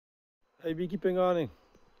Hey, beekeeping gardening.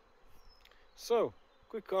 So,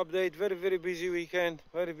 quick update. Very busy weekend.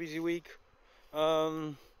 Very busy week.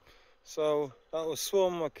 So that was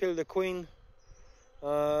swarm. I killed the queen,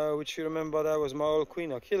 which you remember that was my old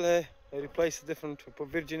queen. I killed her. I replaced a different. I put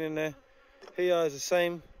virgin in there. Here is the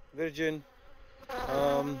same virgin.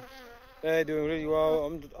 They're doing really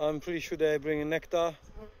well. I'm pretty sure they're bringing nectar.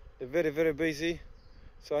 They're very busy.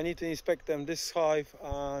 So I need to inspect them. This hive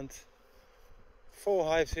and 4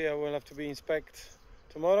 hives here will have to be inspected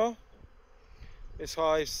tomorrow. This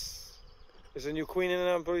hive is a new queen in it,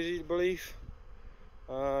 I believe.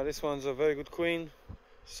 This one's a very good queen.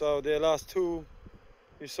 So the last 2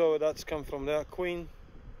 you saw, that's come from that queen.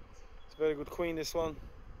 It's a very good queen, this one.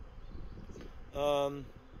 That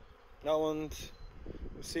one,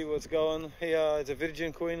 we'll see what's going. Here it's a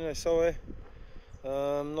virgin queen, I saw it.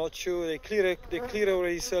 Not sure, they clear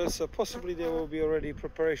already cells, so possibly there will be already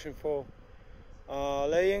preparation for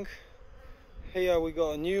laying. Here we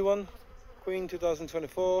got a new one, queen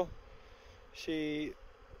 2024. She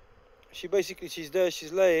basically, she's there,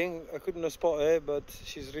 she's laying. I couldn't spot her, but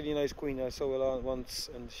she's a really nice queen. I saw her once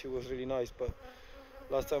and she was really nice, but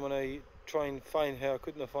last time when I try and find her, I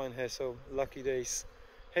couldn't find her, so lucky days.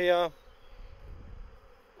 Here,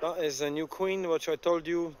 that is a new queen, which I told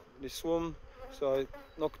you, the swarm. So I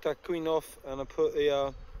knocked that queen off and I put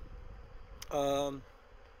here,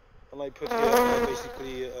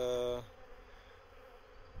 basically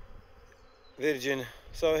virgin.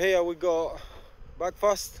 So here we got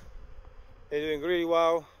breakfast. They're doing really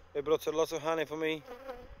well. They brought a lot of honey for me,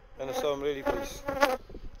 and so I'm really pleased.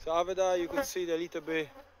 So over there you can see they're a little bit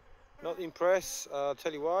not impressed. I'll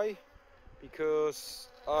tell you why. Because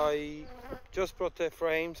I just brought their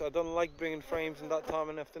frames. I don't like bringing frames in that time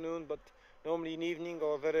in the afternoon, but normally in evening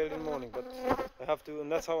or very early in the morning. But I have to,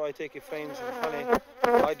 and that's how I take frames and honey.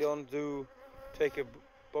 I don't take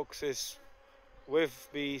boxes with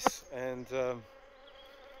bees and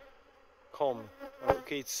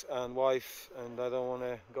kids and wife, and I don't want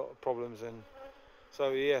to got problems. And so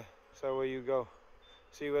yeah, so where you go,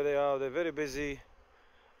 see where they are. They're very busy.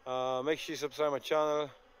 Make sure you subscribe my channel.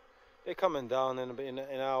 They're coming down in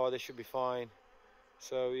an hour. They should be fine.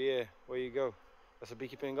 So yeah, where you go. That's a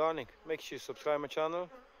beekeeping and gardening. Make sure you subscribe my channel,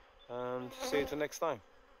 and see you till next time.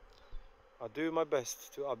 I'll do my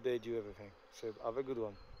best to update you everything. So have a good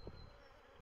one.